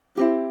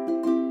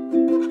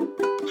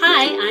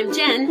I'm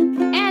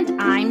Jen. And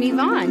I'm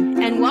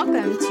Yvonne. And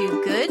welcome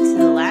to Good to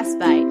the Last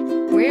Bite.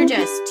 We're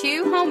just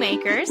two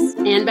homemakers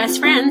And best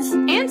friends.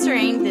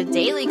 answering the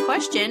daily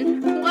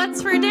question,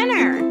 what's for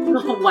dinner?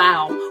 Oh,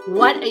 wow.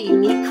 What a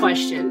unique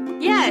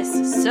question.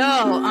 Yes,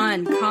 so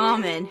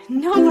uncommon.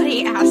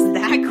 Nobody asked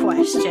that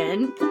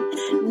question.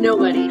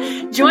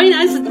 Nobody. Join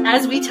us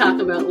as we talk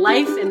about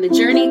life and the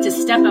journey to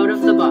step out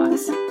of the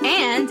box.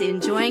 And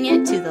enjoying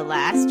it to the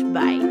last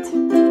bite.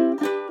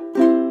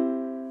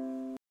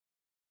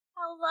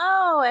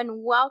 Hello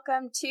and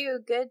welcome to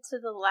Good to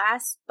the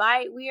Last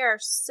Bite. We are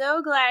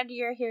so glad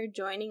you're here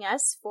joining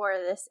us for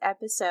this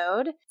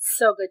episode.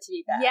 So good to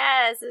be back.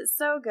 Yes, it's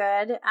so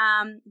good.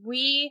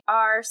 We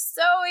are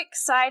so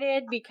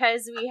excited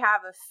because we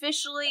have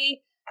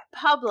officially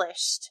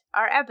published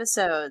our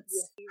episodes.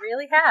 Yes, we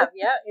really have.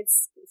 Yeah,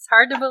 it's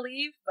hard to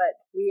believe, but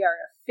we are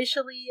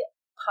officially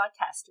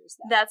podcasters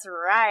now. That's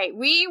right.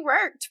 We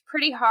worked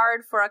pretty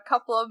hard for a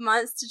couple of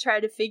months to try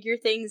to figure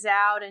things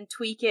out and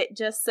tweak it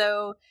just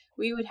so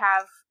we would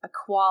have a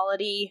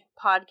quality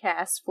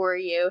podcast for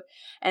you.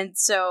 And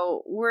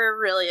so we're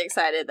really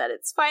excited that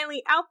it's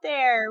finally out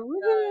there.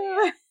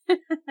 Woo!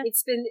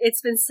 It's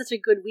been such a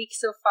good week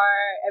so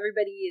far.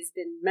 Everybody has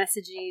been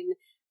messaging,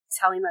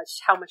 telling us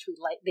how much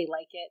they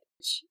like it,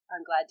 which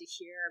I'm glad to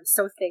hear. I'm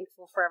so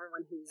thankful for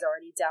everyone who's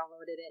already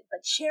downloaded it.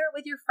 But share it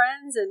with your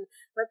friends and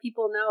let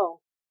people know,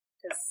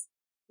 because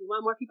we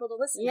want more people to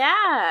listen.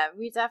 Yeah,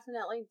 we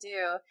definitely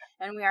do.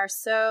 And we are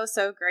so,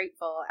 so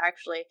grateful,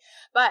 actually.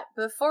 But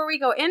before we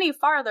go any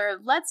farther,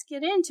 let's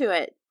get into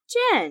it.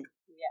 Jen,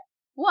 Yeah.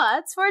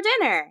 what's for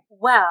dinner?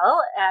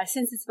 Well,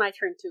 since it's my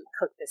turn to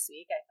cook this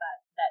week, I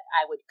thought that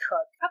I would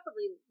cook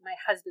probably my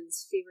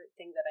husband's favorite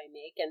thing that I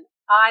make, and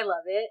I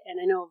love it, and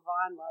I know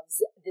Yvonne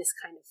loves this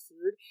kind of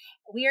food.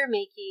 We are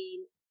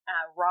making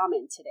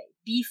ramen today,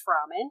 beef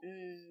ramen.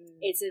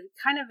 It's a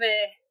kind of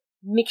a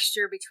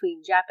mixture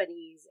between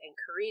Japanese and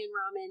Korean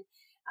ramen.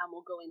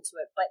 We'll go into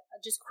it, but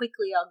just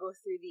quickly, I'll go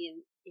through the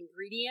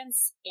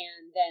ingredients,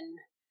 and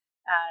then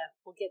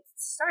we'll get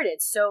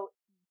started. So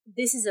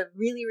this is a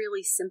really,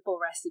 really simple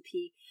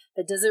recipe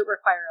that doesn't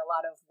require a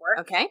lot of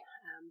work. Okay.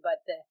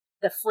 But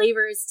the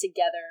flavors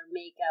together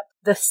make up,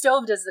 the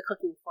stove does the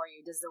cooking for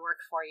you, does the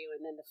work for you,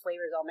 and then the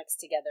flavors all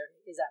mixed together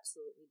is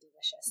absolutely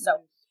delicious.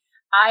 So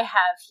I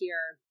have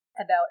here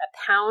about a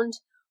pound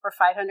or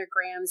 500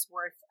 grams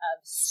worth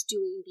of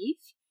stewing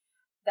beef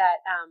that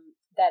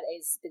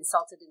has been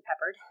salted and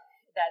peppered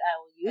that I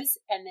will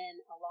use. And then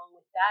along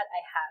with that,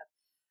 I have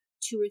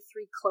 2 or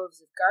 3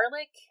 cloves of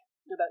garlic,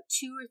 about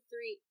 2 or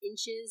 3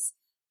 inches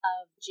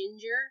of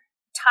ginger,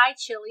 Thai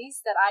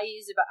chilies that I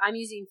use. I'm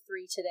using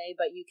 3 today,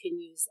 but you can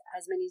use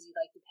as many as you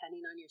like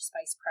depending on your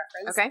spice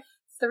preference. Okay.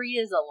 3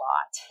 is a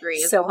lot.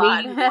 3 is a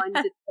lot. So maybe 1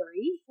 to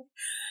 3.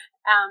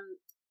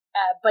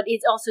 But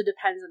it also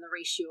depends on the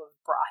ratio of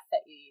broth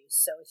that you use.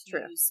 So if you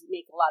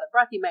make a lot of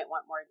broth, you might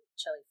want more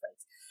chili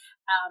flakes.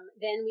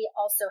 Then we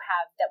also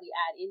have that we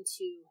add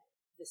into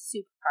the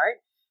soup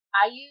part.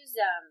 I use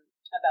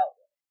about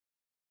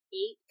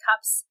 8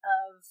 cups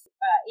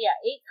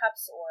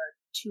or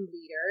 2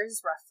 liters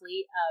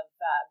roughly of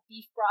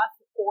beef broth,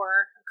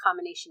 or a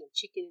combination of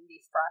chicken and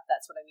beef broth.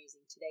 That's what I'm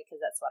using today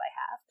because that's what I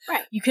have.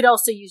 Right. You could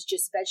also use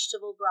just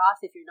vegetable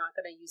broth if you're not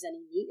going to use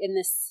any meat in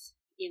this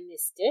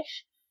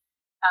dish.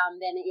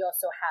 Then you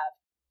also have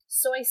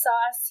soy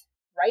sauce,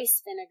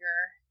 rice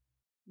vinegar,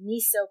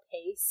 miso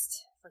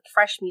paste, like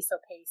fresh miso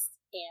paste,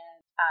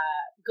 and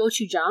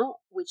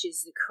gochujang, which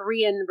is the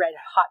Korean red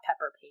hot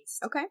pepper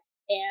paste. Okay.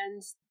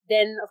 And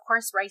then, of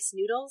course, rice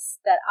noodles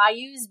that I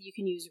use. You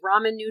can use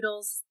ramen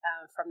noodles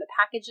from the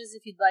packages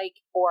if you'd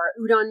like, or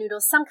udon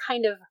noodles, some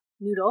kind of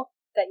noodle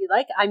that you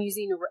like. I'm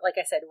using, like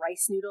I said,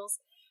 rice noodles.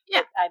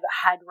 Yeah. I've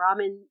had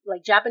ramen,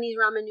 like Japanese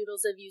ramen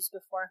noodles I've used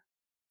before.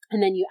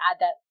 And then you add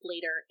that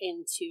later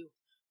into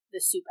the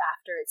soup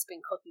after it's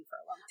been cooking for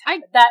a long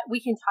time. That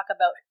we can talk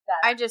about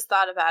that. I just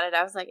thought about it.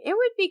 I was like, it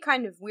would be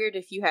kind of weird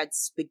if you had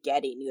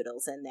spaghetti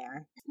noodles in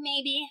there.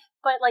 Maybe,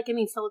 but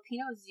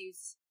Filipinos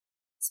use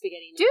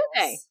spaghetti noodles. Do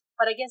they?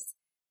 But I guess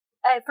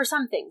for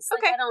some things.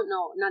 Okay. I don't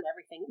know, not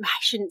everything. I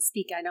shouldn't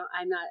speak. I'm not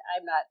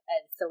a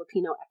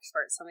Filipino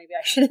expert, so maybe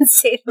I shouldn't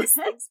say those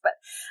things. But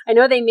I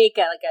know they make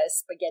a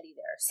spaghetti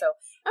there. So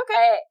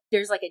okay,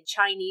 there's like a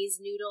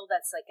Chinese noodle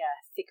that's like a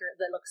thicker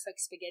that looks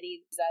like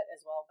spaghetti. That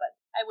as well, but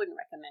I wouldn't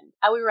recommend.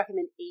 I would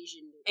recommend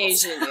Asian noodles.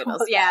 Asian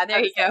noodles. Yeah,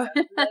 there you go.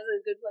 That's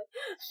a good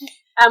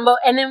one.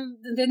 And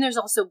then there's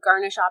also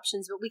garnish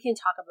options, but we can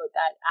talk about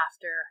that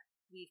after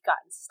we've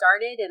gotten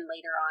started, and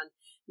later on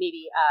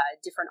maybe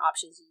different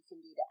options you can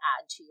do to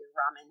add to your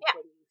ramen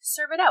when you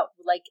serve it out,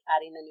 like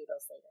adding the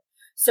noodles later.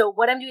 So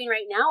what I'm doing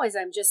right now is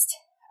I'm just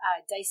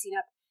dicing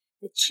up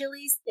the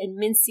chilies and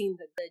mincing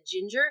the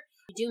ginger.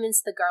 You do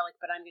mince the garlic,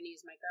 but I'm going to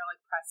use my garlic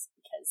press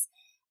because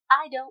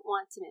I don't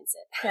want to mince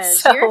it.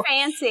 Because you're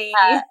fancy.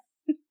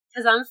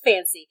 Because I'm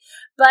fancy.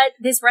 But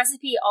this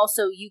recipe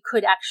also, you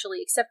could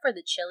actually, except for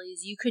the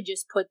chilies, you could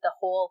just put the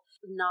whole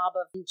knob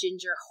of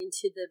ginger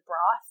into the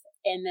broth.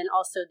 And then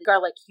also the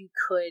garlic, you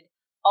could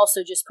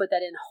also just put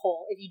that in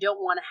whole. If you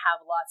don't want to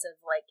have lots of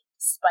like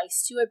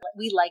spice to it, but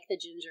we like the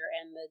ginger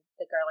and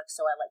the garlic,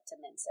 so I like to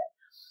mince it.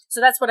 So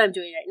that's what I'm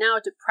doing right now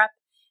to prep.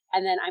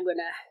 And then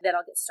then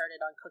I'll get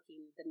started on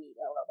cooking the meat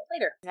a little bit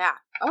later.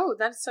 Yeah. Oh,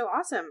 that's so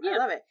awesome. Yeah. I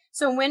love it.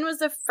 So when was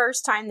the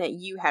first time that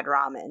you had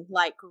ramen?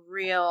 Like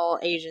real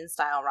Asian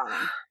style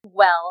ramen?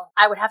 Well,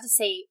 I would have to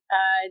say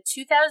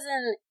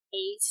 2008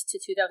 to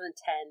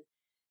 2010,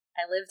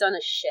 I lived on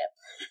a ship.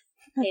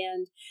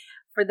 And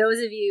for those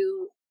of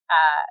you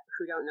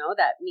who don't know,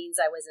 that means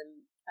I was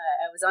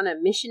on a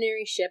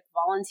missionary ship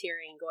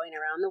volunteering, going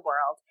around the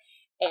world.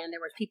 And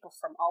there were people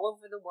from all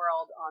over the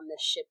world on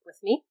this ship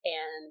with me,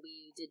 and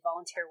we did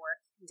volunteer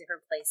work in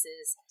different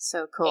places.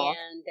 So cool.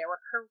 And there were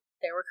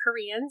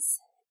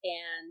Koreans,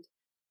 and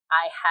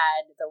I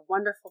had the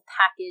wonderful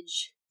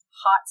package,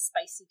 hot,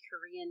 spicy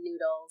Korean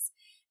noodles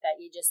that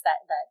you just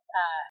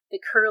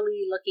the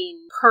curly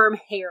looking perm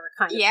hair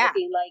kind of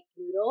looking like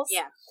noodles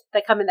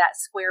that come in that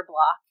square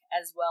block,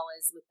 as well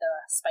as with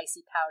the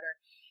spicy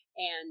powder.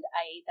 And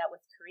I ate that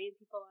with Korean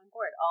people on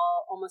board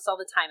almost all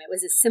the time. It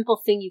was a simple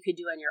thing you could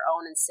do on your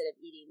own instead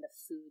of eating the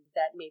food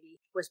that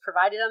maybe was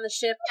provided on the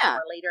ship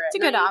or later at night.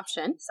 It's a good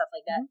option. Stuff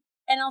like that.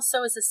 Mm-hmm. And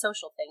also it's a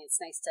social thing. It's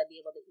nice to be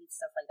able to eat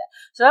stuff like that.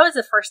 So that was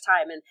the first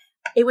time. And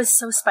it was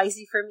so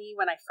spicy for me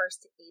when I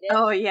first ate it.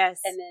 Oh, yes.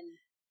 And then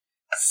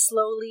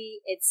slowly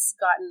it's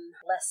gotten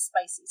less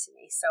spicy to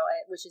me,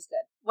 which is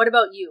good. What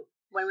about you?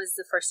 When was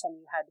the first time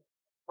you had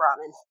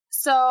ramen?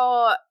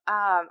 So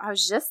I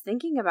was just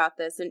thinking about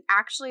this, and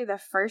actually the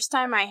first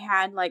time I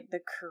had like the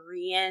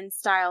Korean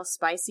style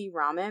spicy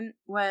ramen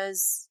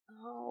was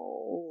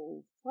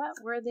what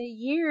were the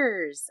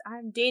years?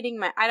 I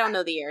don't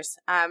know the years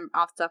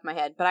off the top of my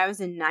head, but I was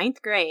in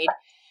 9th grade,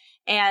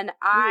 and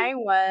I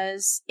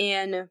was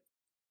in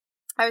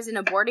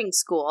a boarding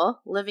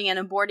school, living in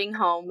a boarding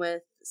home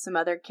with some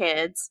other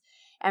kids,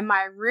 and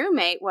my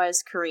roommate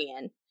was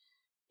Korean.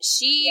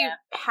 She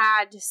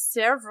had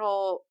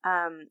several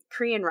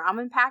Korean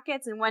ramen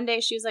packets, and one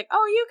day she was like,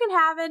 "Oh, you can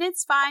have it.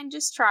 It's fine.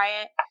 Just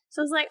try it."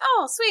 So I was like,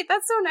 "Oh, sweet.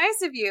 That's so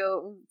nice of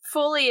you."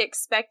 Fully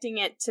expecting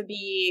it to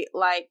be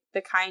like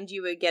the kind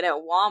you would get at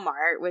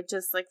Walmart with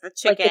just like the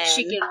chicken. Like the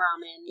chicken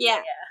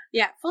ramen.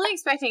 Yeah. Fully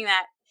expecting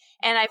that.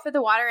 And I put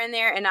the water in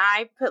there, and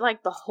I put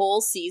like the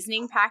whole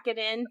seasoning packet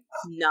in,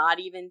 not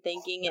even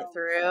thinking it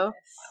through.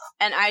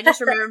 And I just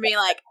remember being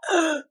like,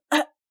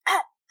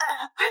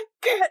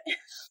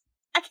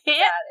 I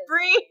can't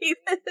breathe.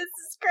 This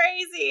is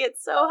crazy.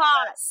 It's so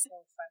hot. That's so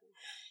funny.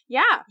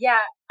 Yeah.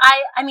 Yeah.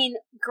 I mean,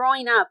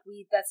 growing up,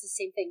 that's the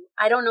same thing.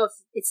 I don't know if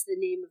it's the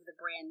name of the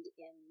brand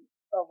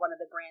or one of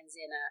the brands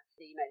in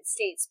the United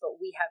States, but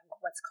we have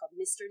what's called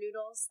Mr.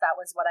 Noodles. That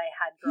was what I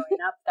had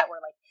growing up, that were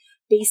like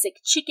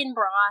basic chicken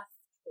broth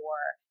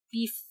or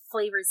beef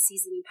flavored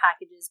seasoning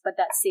packages, but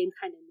that same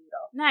kind of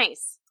noodle.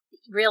 Nice.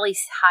 Really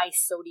high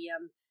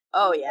sodium.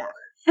 Oh, yeah.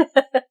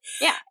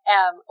 Yeah.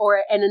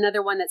 And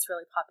another one that's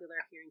really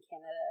popular here in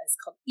Canada is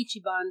called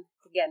Ichiban.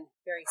 Again,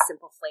 very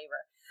simple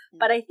flavor.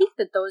 But I think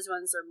that those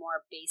ones are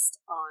more based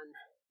on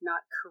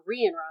not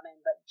Korean ramen,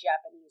 but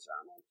Japanese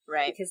ramen.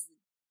 Right. Because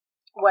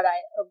what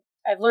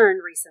I've learned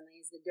recently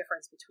is the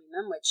difference between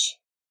them, which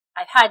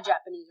I've had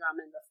Japanese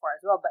ramen before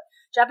as well, but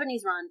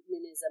Japanese ramen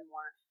is a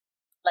more,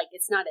 like,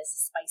 it's not as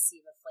spicy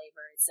of a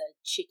flavor. It's a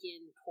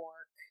chicken,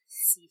 pork,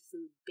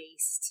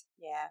 seafood-based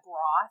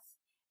broth.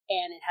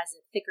 And it has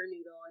a thicker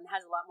noodle and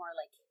has a lot more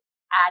like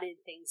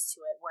added things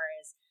to it.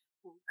 Whereas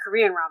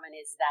Korean ramen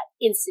is that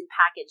instant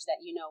package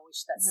that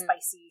which that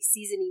spicy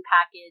seasoning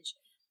package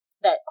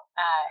that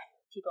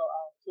people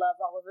love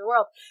all over the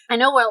world. I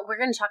know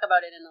we're going to talk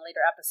about it in a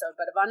later episode,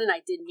 but Yvonne and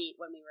I did meet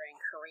when we were in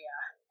Korea.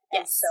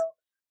 Yes. And so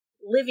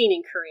living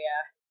in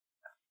Korea,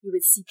 you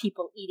would see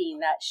people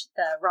eating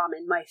the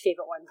ramen, my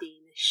favorite one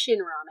being the Shin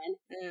ramen.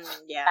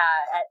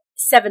 At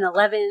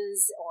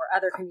 7-Elevens or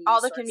other convenience stores. All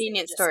the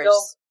convenience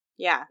stores.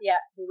 Yeah. Yeah.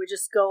 We would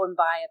just go and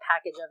buy a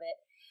package of it,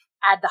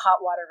 add the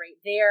hot water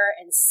right there,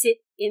 and stand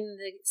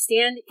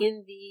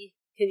in the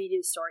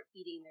convenience store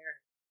eating their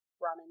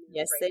ramen noodles.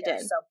 Yes, right they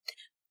there. did. So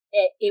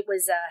it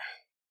was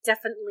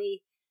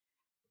definitely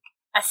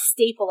a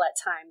staple at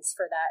times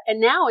for that.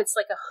 And now it's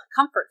like a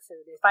comfort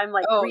food. If I'm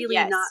like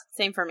not.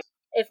 Same for me.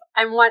 If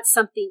I want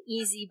something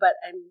easy, but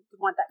I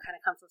want that kind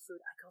of comfort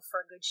food, I go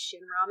for a good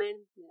Shin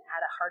ramen and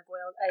add a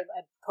hard-boiled.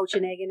 I poach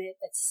an egg in it.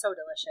 It's so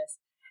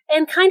delicious.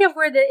 And kind of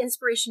where the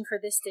inspiration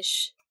for this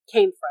dish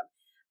came from.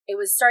 It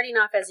was starting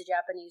off as a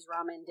Japanese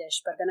ramen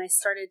dish, but then I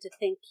started to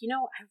think,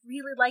 I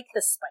really like the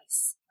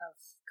spice of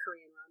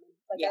Korean ramen.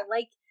 I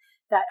like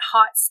that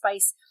hot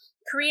spice.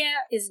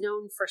 Korea is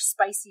known for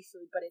spicy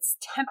food, but its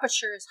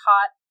temperature is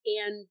hot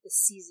and the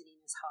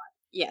seasoning is hot.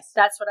 Yes.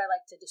 That's what I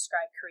like to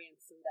describe Korean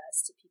food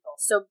as to people.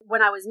 So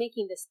when I was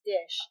making this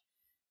dish,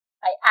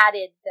 I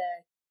added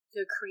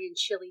the Korean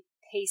chili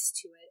paste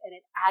to it, and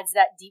it adds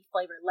that deep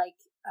flavor like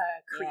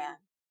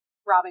Korean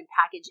ramen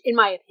package, in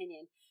my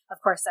opinion.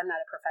 Of course, I'm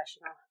not a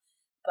professional,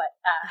 but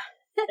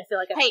I feel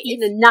like I've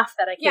eaten enough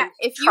that I can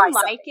if try you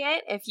like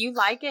something. if you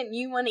like it and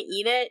you want to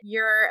eat it,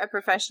 you're a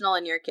professional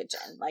in your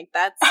kitchen. Like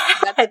that's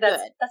good.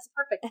 That's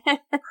perfect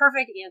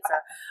answer.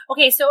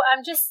 Okay, so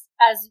I'm just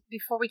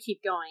before we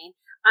keep going,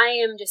 I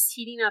am just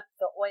heating up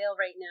the oil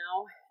right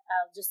now.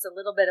 Just a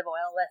little bit of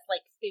oil with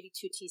like maybe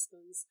 2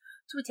 tablespoons.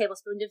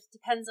 It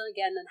depends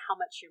again on how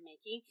much you're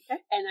making. Okay.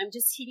 And I'm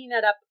just heating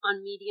that up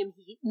on medium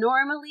heat.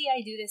 Normally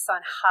I do this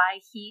on high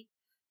heat,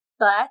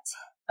 but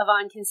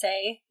Yvonne can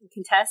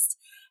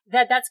contest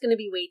that that's going to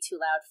be way too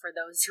loud for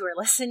those who are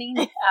listening.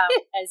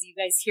 As you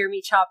guys hear me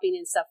chopping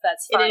and stuff,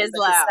 that's fine. It is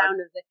but loud. The sound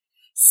of the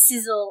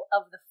sizzle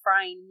of the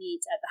frying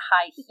meat at the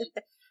high heat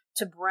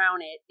to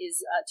brown it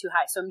is too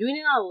high. So I'm doing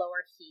it on a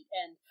lower heat,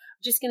 and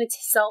I'm just going to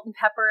salt and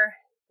pepper.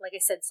 Like I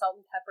said, salt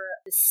and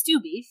pepper, the stew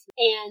beef,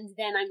 and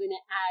then I'm going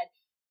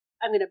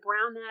to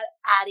brown that,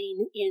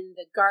 adding in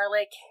the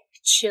garlic,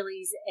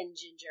 chilies, and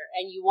ginger.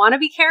 And you want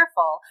to be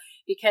careful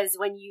because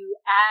when you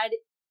add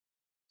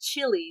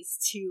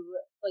chilies to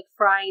like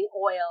frying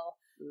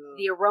oil,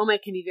 the aroma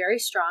can be very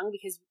strong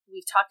because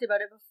we've talked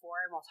about it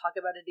before and we'll talk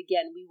about it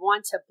again. We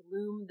want to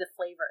bloom the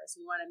flavors.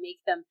 We want to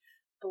make them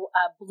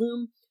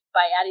bloom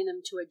by adding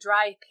them to a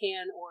dry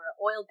pan or an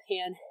oiled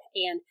pan,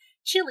 and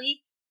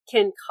chili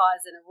can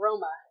cause an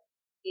aroma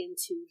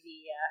into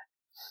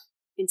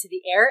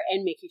the air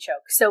and make you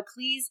choke. So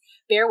please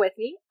bear with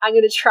me. I'm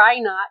going to try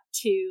not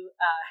to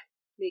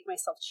make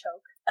myself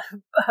choke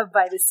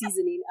by the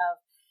seasoning of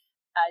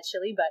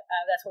chili, but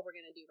that's what we're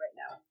going to do right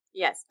now.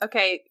 Yes.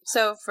 Okay.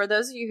 So for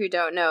those of you who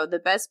don't know, the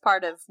best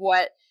part of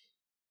what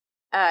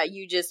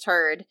you just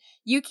heard,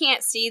 you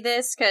can't see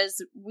this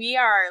because we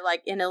are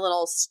like in a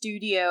little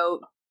studio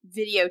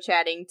video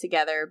chatting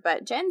together,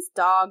 but Jen's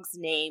dog's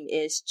name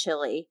is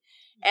Chili.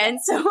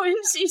 And so when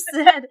she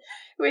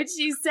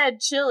said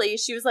chili,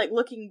 she was like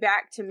looking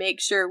back to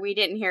make sure we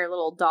didn't hear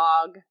little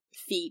dog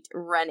feet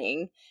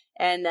running,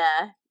 and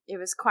it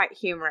was quite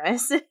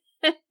humorous.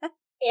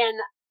 And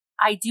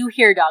I do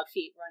hear dog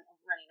feet running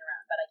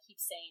around, but I keep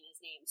saying his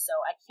name, so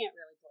I can't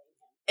really blame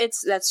him.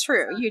 That's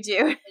true. You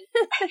do.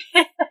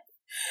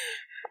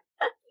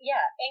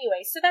 Yeah.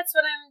 Anyway, so that's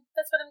what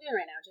I'm doing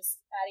right now.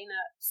 Just adding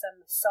up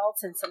some salt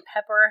and some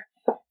pepper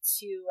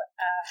to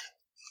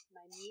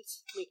my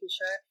meat, making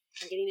sure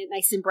I'm getting it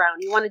nice and brown.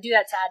 You want to do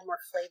that to add more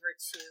flavor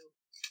to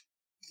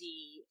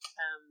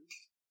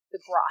the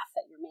broth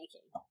that you're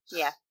making.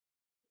 Yeah.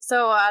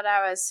 So what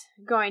I was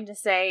going to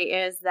say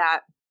is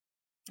that,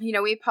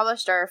 we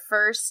published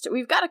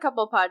we've got a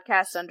couple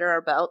podcasts under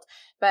our belt,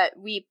 but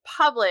we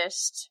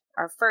published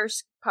our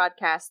first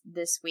podcast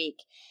this week,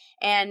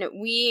 and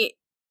we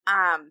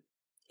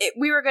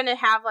were going to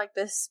have like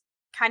this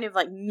kind of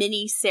like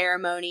mini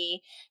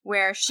ceremony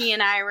where she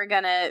and I were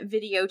going to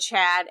video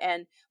chat,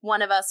 and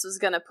one of us was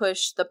going to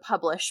push the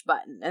publish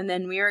button, and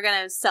then we were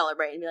going to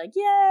celebrate and be like,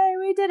 yay,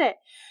 we did it.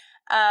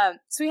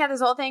 So we had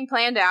this whole thing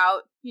planned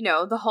out,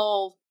 the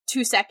whole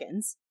 2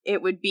 seconds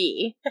it would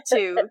be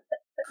to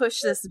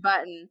push this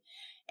button.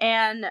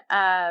 And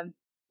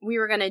we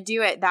were going to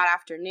do it that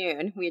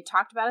afternoon. We had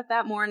talked about it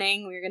that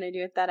morning. We were going to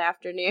do it that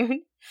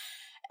afternoon.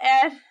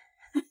 And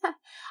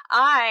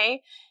I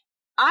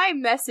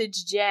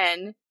messaged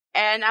Jen,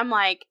 and I'm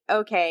like,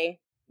 okay,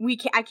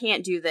 I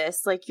can't do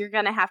this. Like, you're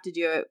going to have to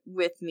do it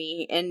with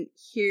me. And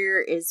here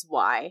is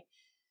why.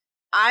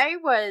 I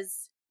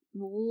was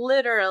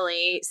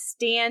literally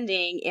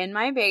standing in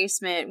my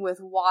basement with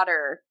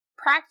water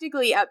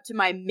practically up to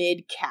my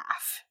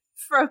mid-calf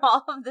from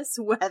all of this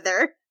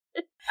weather.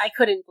 I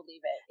couldn't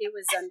believe it. It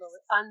was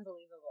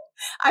unbelievable.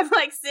 I'm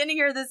like sending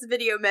her this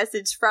video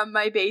message from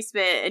my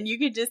basement, and you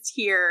could just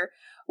hear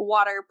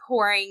water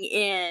pouring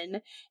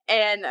in,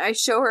 and I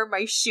show her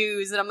my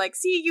shoes, and I'm like,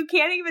 see, you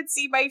can't even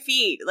see my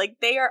feet. Like,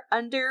 they are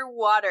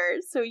underwater,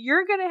 so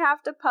you're gonna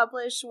have to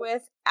publish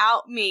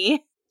without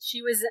me.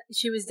 She was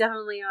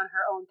definitely on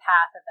her own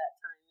path at that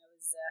time.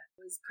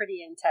 It was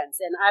pretty intense,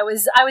 and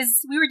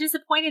we were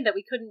disappointed that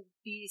we couldn't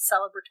be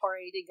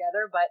celebratory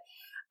together, but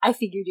I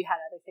figured you had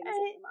other things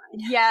in your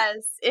mind.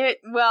 Yes,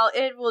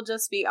 it will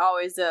just be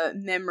always a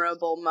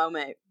memorable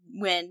moment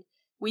when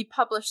we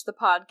published the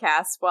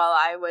podcast while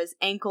I was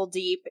ankle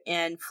deep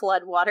in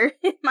floodwater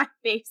in my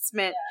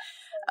basement.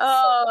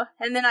 Yeah,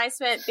 and then I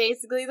spent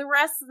basically the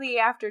rest of the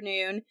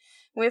afternoon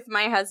with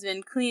my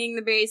husband cleaning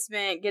the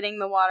basement, getting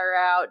the water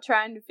out,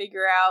 trying to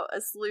figure out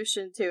a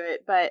solution to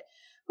it. But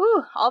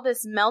all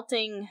this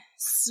melting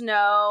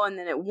snow, and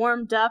then it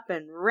warmed up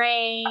and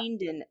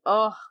rained, and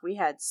we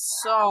had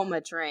so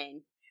much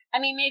rain. I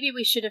mean, maybe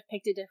we should have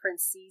picked a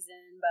different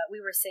season, but we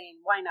were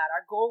saying, why not?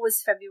 Our goal was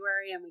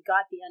February, and we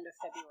got the end of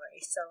February.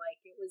 So,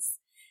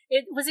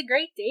 it was a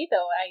great day,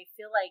 though. I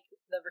feel like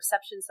the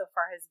reception so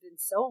far has been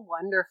so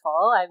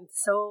wonderful. I'm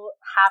so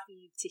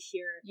happy to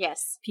hear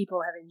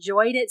people have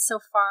enjoyed it so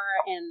far,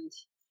 and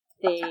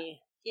they,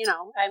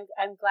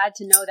 I'm glad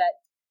to know that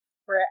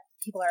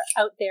people are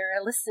out there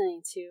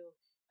listening to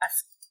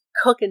us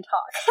cook and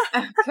talk.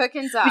 Cook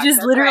and talk. Which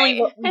is literally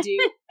right. what we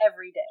do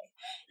every day.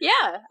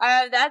 Yeah,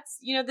 that's,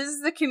 this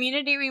is the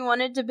community we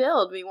wanted to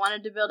build. We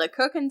wanted to build a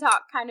cook and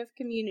talk kind of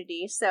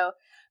community. So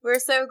we're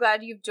so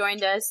glad you've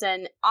joined us.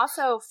 And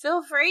also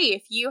feel free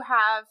if you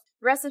have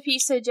recipe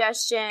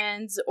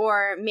suggestions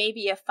or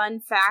maybe a fun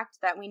fact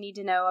that we need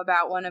to know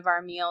about one of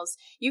our meals,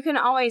 you can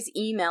always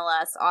email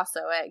us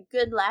also at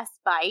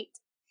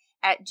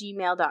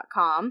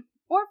goodlastbite@gmail.com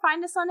or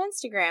find us on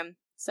Instagram.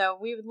 So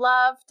we would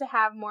love to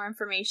have more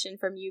information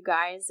from you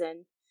guys,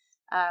 and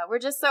we're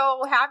just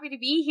so happy to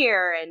be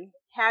here and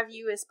have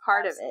you as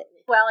part of it.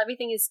 Well,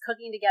 everything is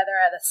cooking together.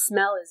 The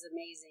smell is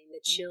amazing.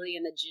 The chili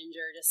and the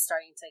ginger just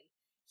starting to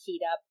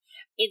heat up.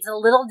 It's a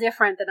little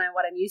different than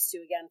what I'm used to,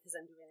 again, because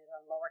I'm doing it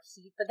on lower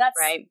heat. But that's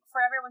right.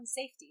 for everyone's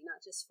safety,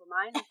 not just for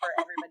mine, and for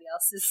everybody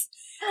else's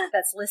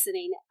that's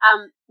listening.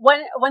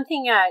 One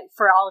thing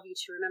for all of you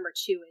to remember,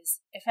 too,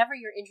 is if ever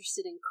you're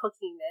interested in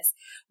cooking this,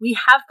 we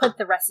have put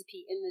the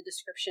recipe in the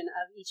description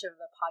of each of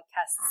the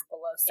podcasts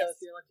below. So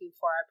if you're looking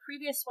for our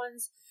previous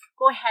ones,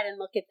 go ahead and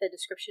look at the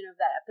description of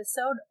that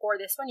episode or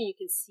this one, and you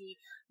can see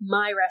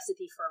my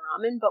recipe for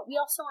ramen. But we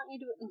also want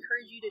you to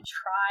encourage you to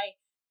try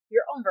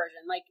your own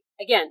version. Like,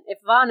 again,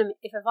 if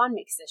Yvonne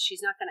makes this,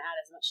 she's not going to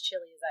add as much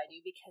chili as I do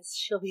because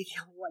she'll be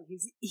the only one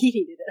who's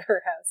eating it at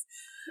her house.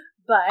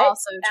 But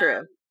also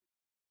true.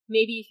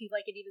 Maybe if you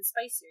like it even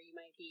spicier, you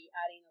might be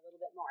adding a little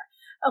bit more.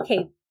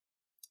 Okay,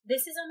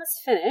 this is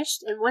almost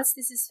finished, and once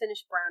this is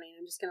finished browning,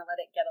 I'm just going to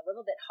let it get a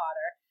little bit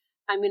hotter.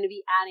 I'm going to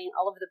be adding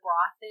all of the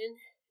broth in,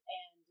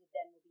 and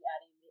then we'll be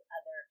adding the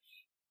other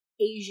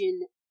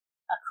Asian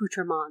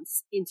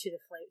accoutrements into the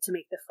flavor to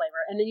make the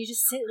flavor, and then you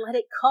just sit and let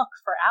it cook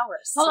for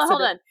hours.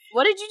 Hold on.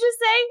 What did you just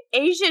say?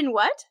 Asian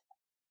what?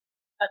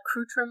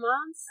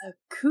 Accoutrements.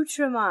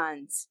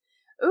 Accoutrements.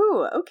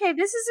 Ooh, okay.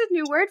 This is a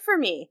new word for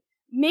me.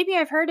 Maybe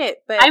I've heard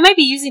it, but I might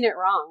be using it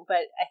wrong.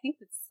 But I think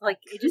it's like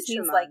it just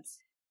means like.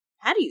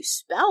 How do you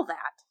spell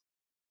that?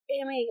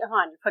 I mean, come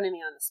on, you're putting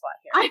me on the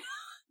spot here. I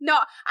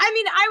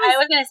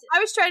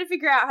was trying to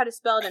figure out how to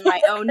spell it in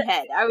my own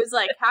head. I was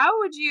like, how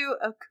would you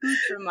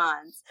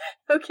accoutrements?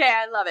 Okay,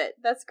 I love it.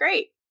 That's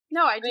great.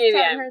 No, I just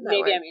haven't heard that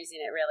maybe word. I'm using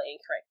it really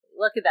incorrectly.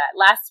 Look at that.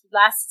 Last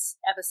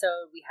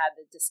episode we had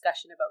the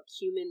discussion about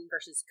cumin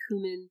versus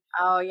cumin.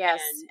 Oh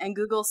yes, and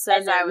Google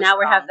says I was now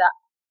wrong. We have that,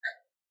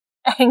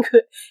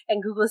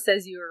 and Google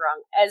says you were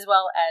wrong, as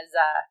well as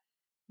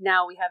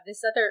now we have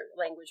this other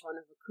language one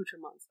of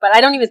accoutrements. But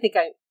I don't even think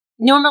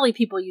normally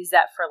people use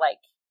that for like.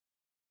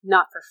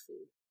 Not for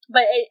food.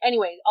 But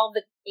anyway, all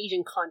the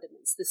Asian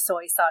condiments, the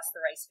soy sauce, the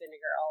rice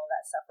vinegar, all of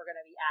that stuff, we're going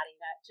to be adding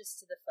that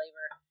just to the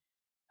flavor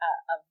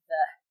of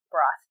the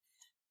broth.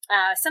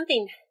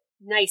 Something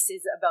nice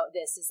about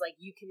this is like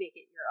you can make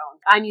it your own.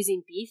 I'm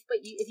using beef,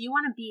 but if you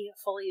want to be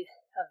fully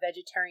a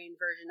vegetarian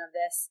version of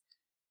this,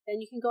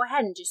 then you can go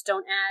ahead and just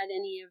don't add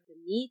any of the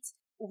meat.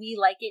 We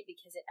like it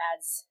because it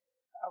adds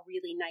a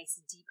really nice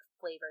deep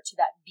flavor to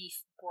that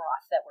beef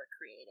broth that we're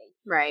creating.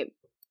 Right.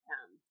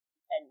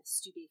 And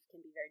stew beef can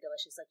be very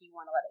delicious. Like you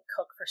want to let it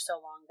cook for so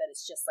long that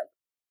it's just like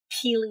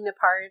peeling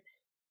apart.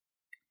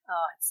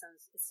 Oh, it's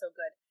so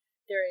good.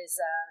 There is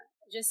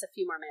just a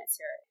few more minutes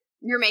here.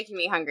 You're making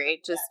me hungry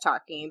just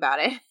talking about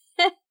it.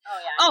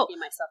 I'm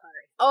making myself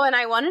hungry. Oh, and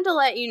I wanted to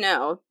let you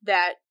know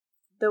that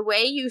the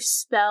way you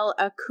spell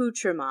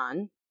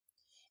accoutrement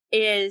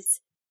is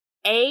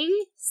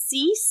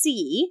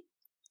ACCOUTREMENT.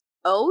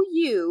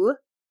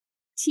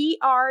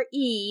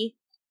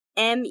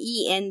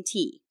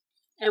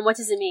 And what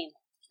does it mean?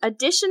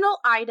 Additional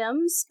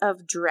items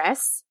of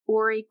dress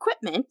or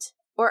equipment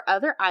or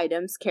other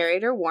items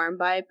carried or worn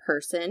by a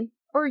person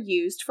or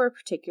used for a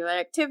particular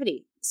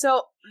activity.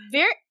 So,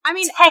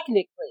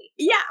 technically.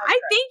 Yeah, I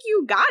think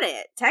you got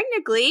it.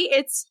 Technically,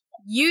 it's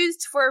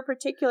used for a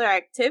particular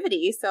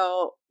activity.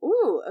 So,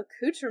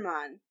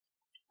 accoutrement.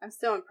 I'm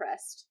so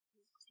impressed.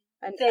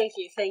 Thank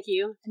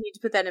you. I need to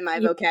put that in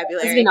my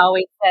vocabulary. My husband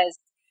always says,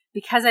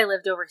 because I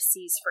lived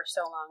overseas for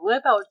so long,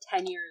 about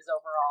 10 years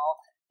overall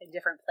in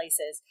different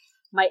places,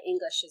 my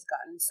English has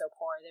gotten so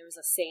poor. There was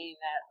a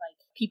saying that like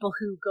people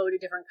who go to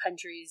different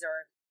countries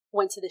or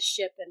went to the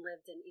ship and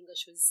lived in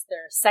English was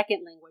their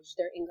second language,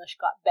 their English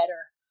got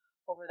better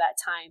over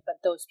that time. But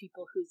those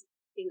people whose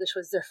English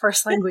was their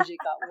first language,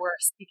 it got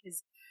worse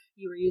because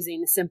you were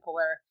using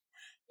simpler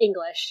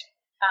English.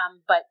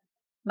 But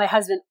my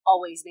husband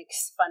always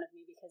makes fun of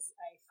me because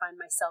I find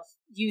myself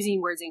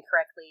using words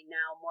incorrectly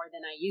now more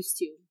than I used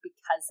to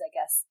because I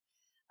guess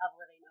of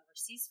living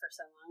overseas for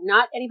so long.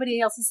 Not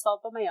anybody else's fault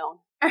but my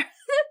own.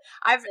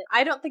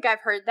 I don't think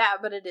I've heard that,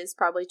 but it is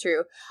probably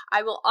true.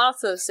 I will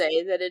also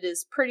say that it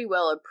is pretty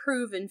well a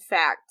proven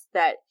fact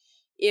that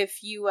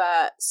if you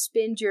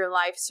spend your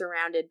life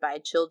surrounded by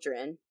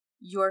children,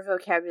 your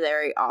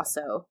vocabulary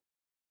also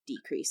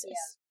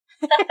decreases.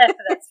 Yeah.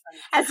 That's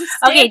funny. As a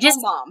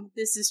stay-at-home mom,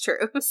 this is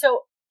true.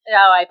 So,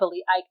 I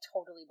totally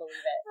believe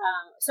it.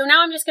 So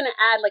now I'm just going to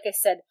add, like I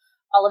said,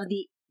 all of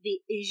the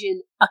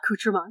Asian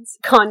accoutrements,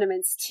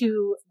 condiments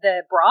to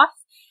the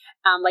broth.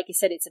 Like I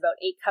said, it's about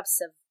 8 cups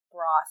of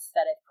broth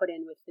that I've put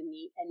in with the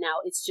meat, and now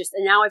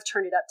I've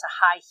turned it up to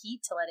high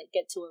heat to let it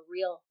get to a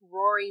real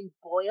roaring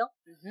boil.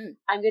 Mm-hmm.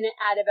 I'm going to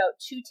add about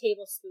 2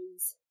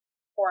 tablespoons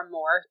or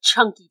more,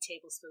 chunky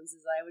tablespoons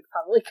as I would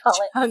probably call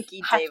it.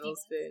 Chunky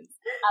tablespoons.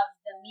 Of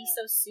the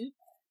miso soup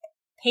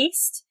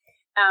paste.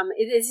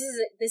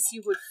 This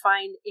you would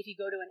find if you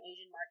go to an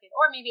Asian market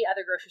or maybe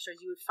other grocery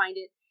stores. You would find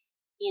it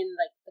in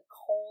like the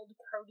cold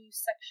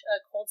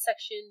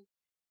section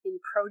in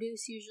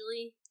produce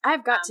usually.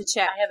 I've got to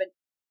check. I have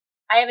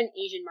an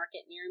Asian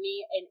market near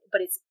me,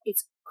 but it's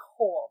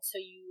cold, so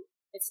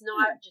it's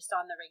not just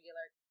on the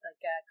regular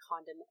like a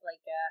condiment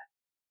like a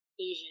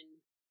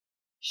Asian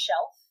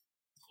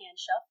hand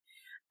shelf.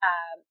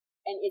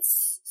 And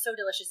it's so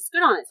delicious. It's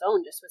good on its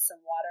own, just with some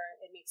water.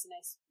 It makes a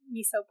nice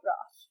miso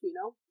broth,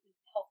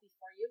 healthy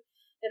for you.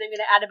 Then I'm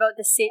going to add about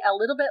a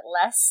little bit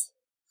less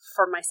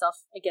for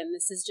myself. Again,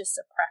 this is just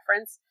a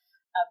preference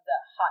of the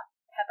hot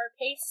pepper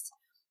paste.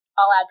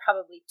 I'll add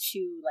probably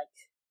 2 like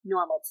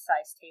normal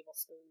sized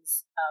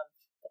tablespoons of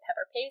the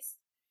pepper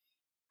paste.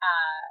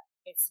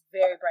 It's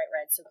very bright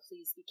red, so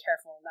please be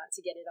careful not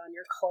to get it on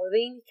your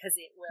clothing because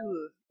it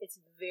will. It's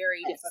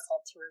very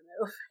difficult to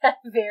remove.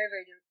 Very,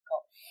 very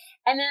difficult.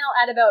 And then I'll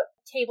add about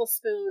a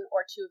tablespoon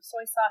or 2 of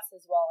soy sauce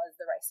as well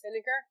as the rice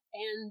vinegar,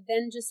 and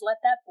then just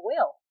let that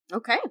boil.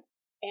 Okay.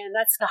 And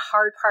that's the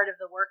hard part of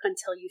the work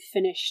until you've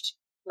finished,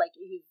 like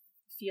you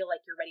feel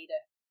like you're ready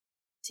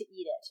to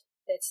eat it.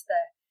 That's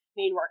the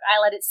main work.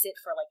 I let it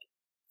sit for like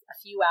a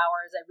few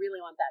hours. I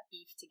really want that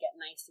beef to get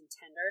nice and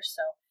tender,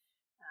 so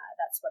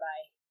that's what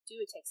I do.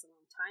 It takes a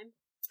long time,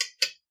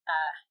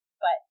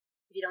 but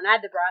if you don't add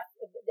the broth,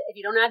 if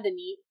you don't add the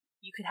meat,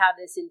 you could have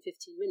this in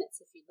 15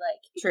 minutes if you'd like.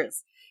 True.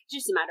 It's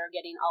just a matter of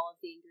getting all of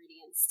the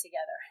ingredients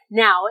together.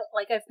 Now,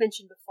 like I've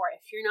mentioned before,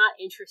 if you're not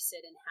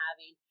interested in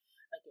having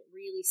like it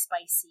really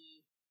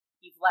spicy,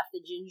 you've left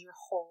the ginger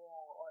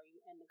whole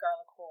and the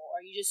garlic whole, or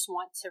you just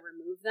want to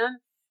remove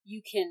them, you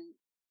can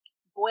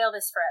boil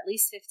this for at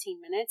least 15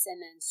 minutes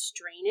and then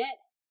strain it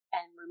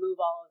and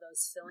remove all of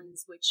those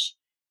fillings, which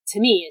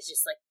to me is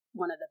just like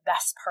one of the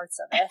best parts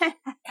of it.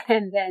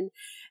 and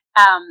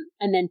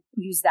then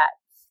use that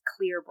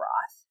clear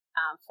broth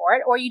for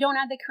it, or you don't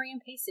add the Korean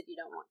paste if you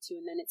don't want to,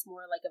 and then it's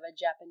more like of a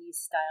Japanese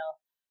style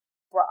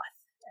broth.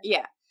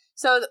 Yeah.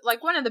 So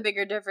like one of the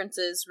bigger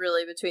differences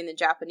really between the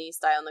Japanese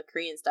style and the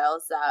Korean style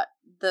is that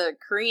the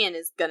Korean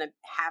is going to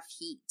have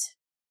heat,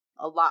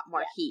 a lot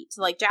more heat.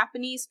 Like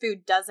Japanese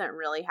food doesn't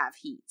really have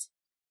heat.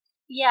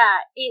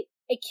 Yeah, it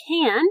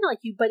can,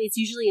 but it's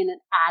usually an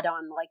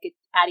add-on, like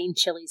adding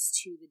chilies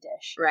to the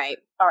dish. Right.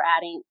 Or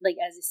adding, like,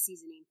 as a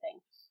seasoning thing,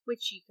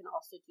 which you can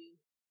also do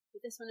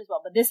with this one as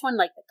well. But this one,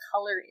 like, the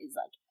color is,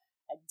 like,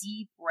 a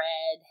deep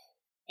red,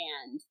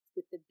 and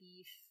with the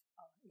beef,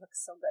 it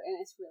looks so good, and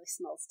it really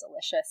smells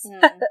delicious.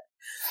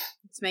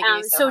 It's making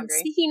me so hungry.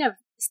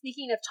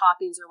 Speaking of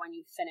toppings, or when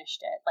you've finished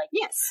it, like,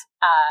 yes.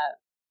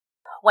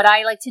 What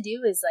I like to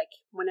do is, like,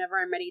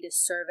 whenever I'm ready to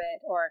serve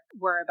it or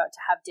we're about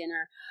to have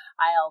dinner,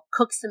 I'll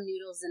cook some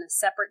noodles in a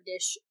separate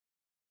dish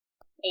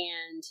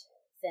and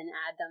then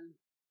add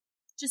them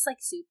just like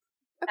soup.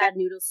 Okay.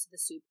 Add noodles to the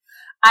soup.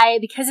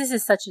 Because this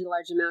is such a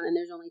large amount and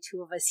there's only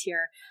 2 of us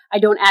here, I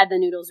don't add the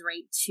noodles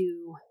right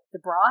to the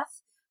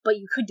broth, but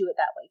you could do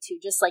it that way too,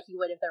 just like you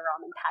would if the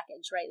ramen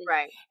package, right?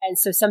 Right. And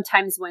so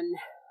sometimes when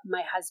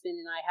my husband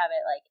and I have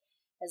it like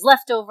as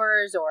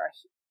leftovers, or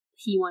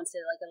he wants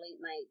it like a late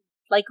night,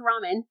 like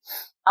ramen,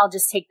 I'll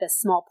just take this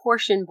small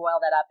portion, boil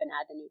that up, and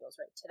add the noodles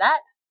right to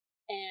that.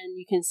 And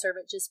you can serve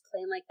it just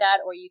plain like that,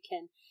 or you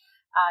can,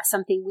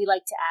 something we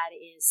like to add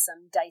is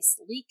some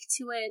diced leek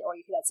to it, or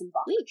you could add some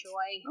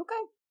bokchoy.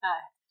 Okay.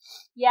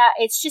 Yeah,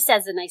 it's just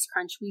as a nice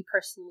crunch. We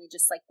personally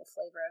just like the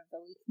flavor of the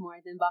leek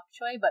more than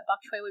bokchoy, but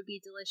bokchoy would be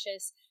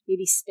delicious.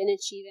 Maybe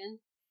spinach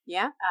even.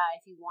 Yeah.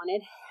 If you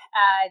wanted.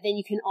 Then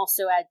you can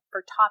also add,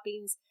 for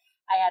toppings,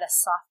 I add a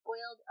soft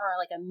boiled or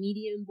like a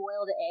medium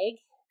boiled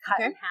egg cut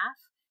in half.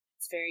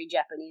 It's very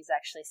Japanese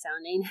actually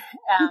sounding.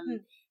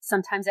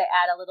 Sometimes I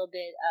add a little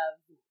bit of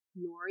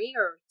nori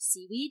or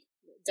seaweed,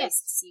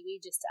 diced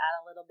seaweed, just to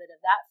add a little bit of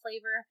that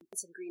flavor.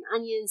 Some green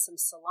onions, some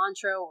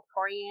cilantro or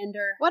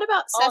coriander. What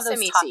about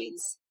sesame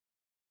seeds?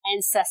 And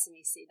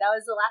sesame seed. That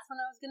was the last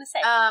one I was going to say.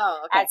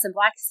 Oh, okay. Add some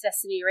black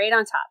sesame right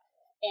on top.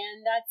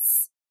 And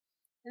that's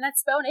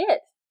about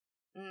it.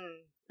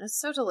 It's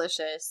so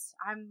delicious.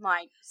 I'm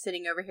like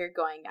sitting over here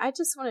going, I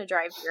just want to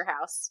drive to your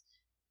house.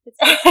 It's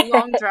a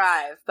long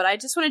drive, but I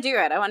just want to do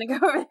it. I want to go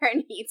over there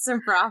and eat some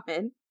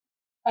ramen.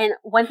 And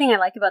one thing I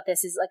like about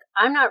this is, like,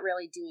 I'm not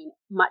really doing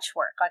much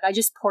work. Like, I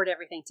just poured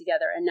everything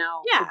together, and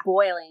now the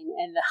boiling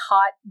and the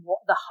hot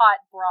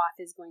broth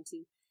is going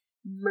to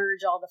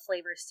merge all the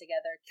flavors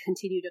together,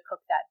 continue to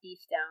cook that beef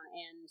down.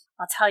 And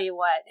I'll tell you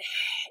what,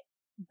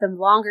 the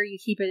longer you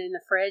keep it in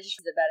the fridge,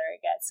 the better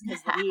it gets,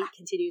 because the meat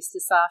continues to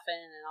soften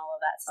and all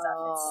of that stuff.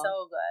 Oh. It's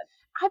so good.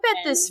 I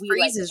bet this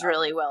freezes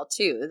really well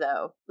too,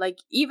 though. Like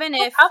even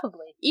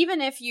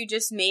if you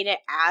just made it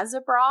as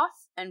a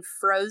broth and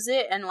froze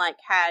it and like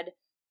had,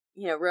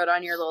 wrote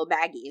on your little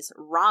baggies,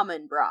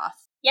 ramen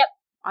broth. Yep.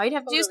 All you'd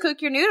have to do is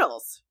cook your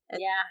noodles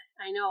Yeah,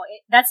 I know.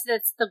 That's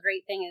the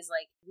great thing is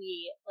like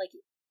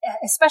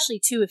especially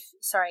too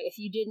if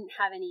you didn't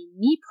have any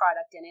meat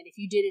product in it, if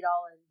you did it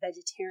all in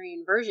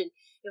vegetarian version,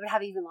 it would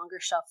have even longer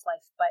shelf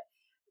life. But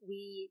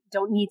we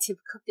don't need to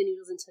cook the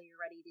noodles until you're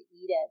ready to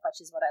eat it,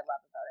 which is what I love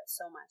about it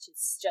so much.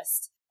 It's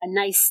just a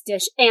nice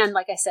dish. And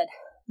like I said,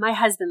 my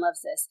husband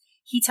loves this.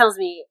 He tells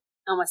me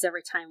almost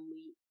every time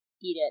we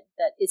eat it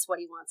that it's what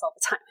he wants all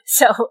the time.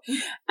 So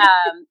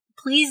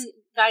please,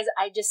 guys,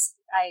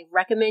 I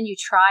recommend you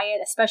try it,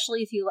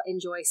 especially if you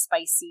enjoy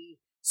spicy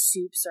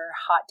soups or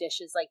hot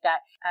dishes like that.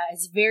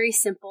 It's a very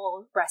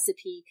simple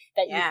recipe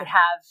that you could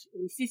have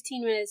in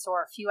 15 minutes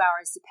or a few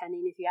hours,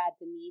 depending if you add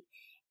the meat.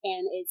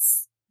 And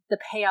the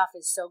payoff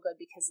is so good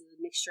because of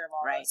the mixture of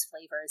all those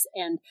flavors.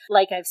 And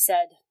like I've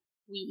said,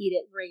 we eat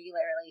it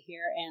regularly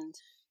here and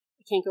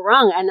you can't go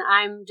wrong. And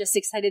I'm just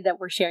excited that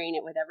we're sharing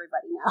it with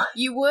everybody now.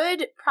 You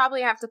would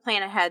probably have to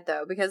plan ahead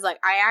though, because like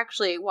I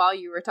actually, while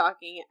you were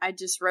talking, I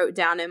just wrote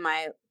down in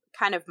my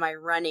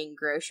running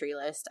grocery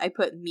list, I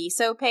put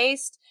miso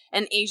paste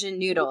and Asian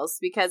noodles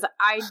because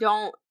I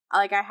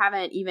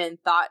haven't even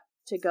thought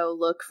to go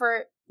look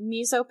for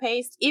miso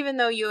paste, even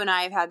though you and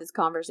I have had this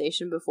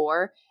conversation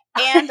before.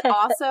 And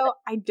also,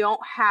 I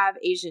don't have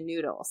Asian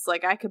noodles.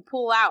 Like, I could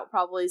pull out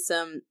probably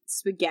some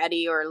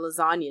spaghetti or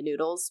lasagna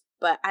noodles,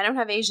 but I don't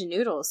have Asian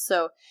noodles.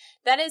 So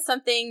that is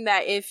something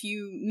that if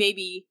you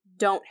maybe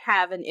don't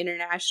have an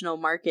international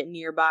market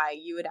nearby,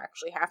 you would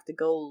actually have to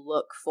go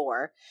look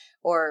for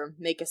or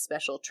make a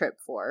special trip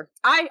for.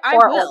 I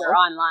or will. Order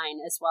online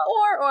as well.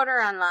 Or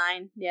order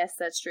online. Yes,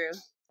 that's true.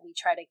 We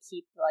try to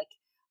keep, like,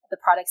 the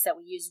products that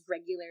we use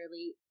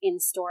regularly in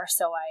store.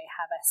 So I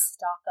have a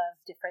stock of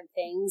different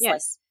things. Yes.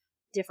 Like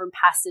different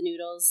pasta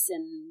noodles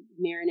and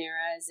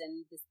marinaras,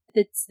 and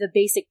it's the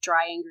basic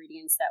dry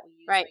ingredients that we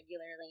use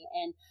regularly.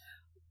 And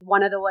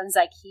one of the ones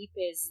I keep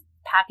is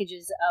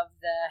packages of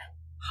the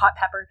hot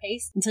pepper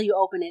paste. Until you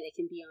open it, it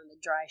can be on the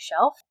dry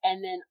shelf.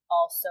 And then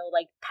also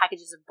like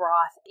packages of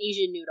broth.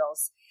 Asian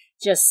noodles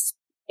just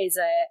it's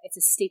a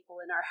staple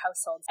in our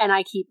household. And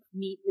I keep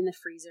meat in the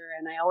freezer,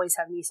 and I always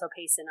have miso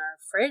paste in our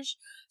fridge.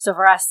 So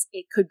for us,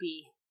 it could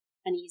be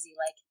an easy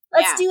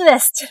let's do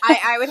this.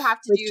 I would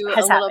have to do a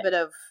little bit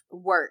of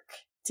work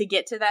to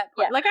get to that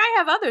point. Yeah. Like I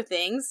have other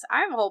things.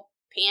 I have a whole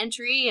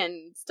pantry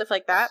and stuff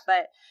like that,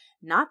 but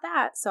not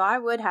that. So I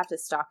would have to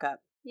stock up.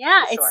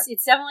 Yeah,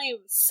 it's definitely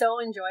so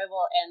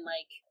enjoyable, and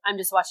like I'm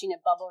just watching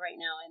it bubble right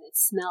now, and it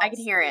smells. I can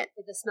hear it.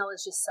 The smell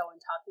is just so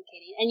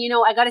intoxicating. And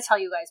I got to tell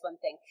you guys one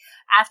thing.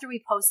 After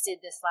we posted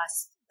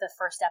the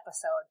first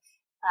episode,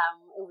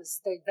 it was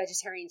the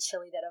vegetarian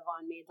chili that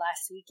Yvonne made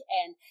last week,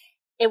 and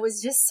it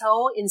was just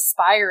so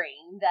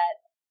inspiring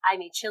that I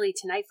made chili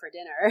tonight for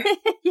dinner.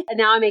 And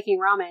now I'm making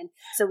ramen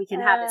so we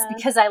can have this,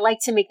 because I like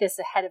to make this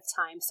ahead of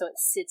time so it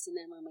sits, and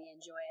then when we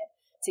enjoy it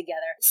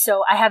together.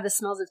 So I have the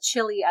smells of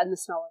chili and the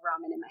smell of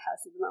ramen in my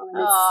house at the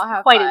moment.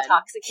 It's quite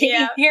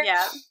intoxicating here.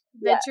 Yeah.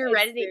 That you're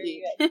ready to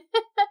eat.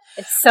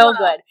 It's so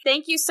good.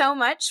 Thank you so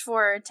much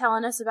for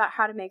telling us about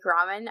how to make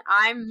ramen.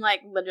 I'm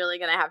like literally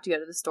going to have to go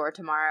to the store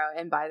tomorrow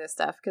and buy this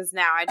stuff, because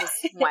now I just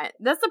want,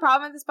 that's the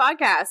problem with this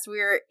podcast.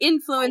 We're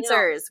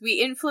influencers.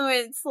 We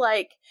influence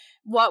like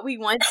what we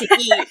want to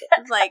eat.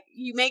 It's like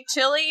you make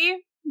chili,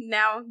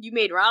 now you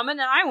made ramen,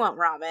 and I want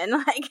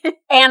ramen.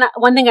 And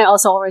one thing I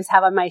also always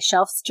have on my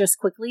shelves, just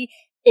quickly,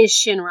 is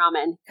Shin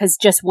ramen, because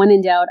just when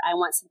in doubt, I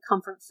want some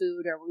comfort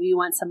food, or we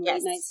want some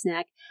late night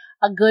snack.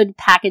 A good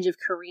package of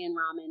Korean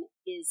ramen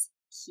is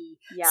key.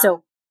 Yeah.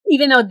 So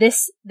even though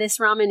this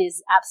ramen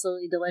is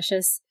absolutely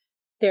delicious,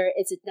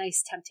 it's a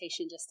nice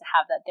temptation just to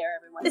have that there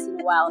every once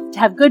in a while, to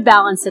have good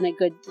balance and a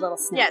good little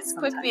snack. Yes,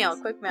 quick meal.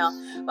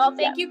 Well,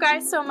 thank you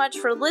guys so much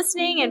for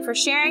listening and for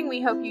sharing.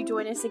 We hope you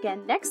join us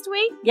again next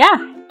week.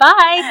 Yeah.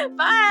 Bye.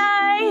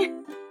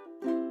 Bye.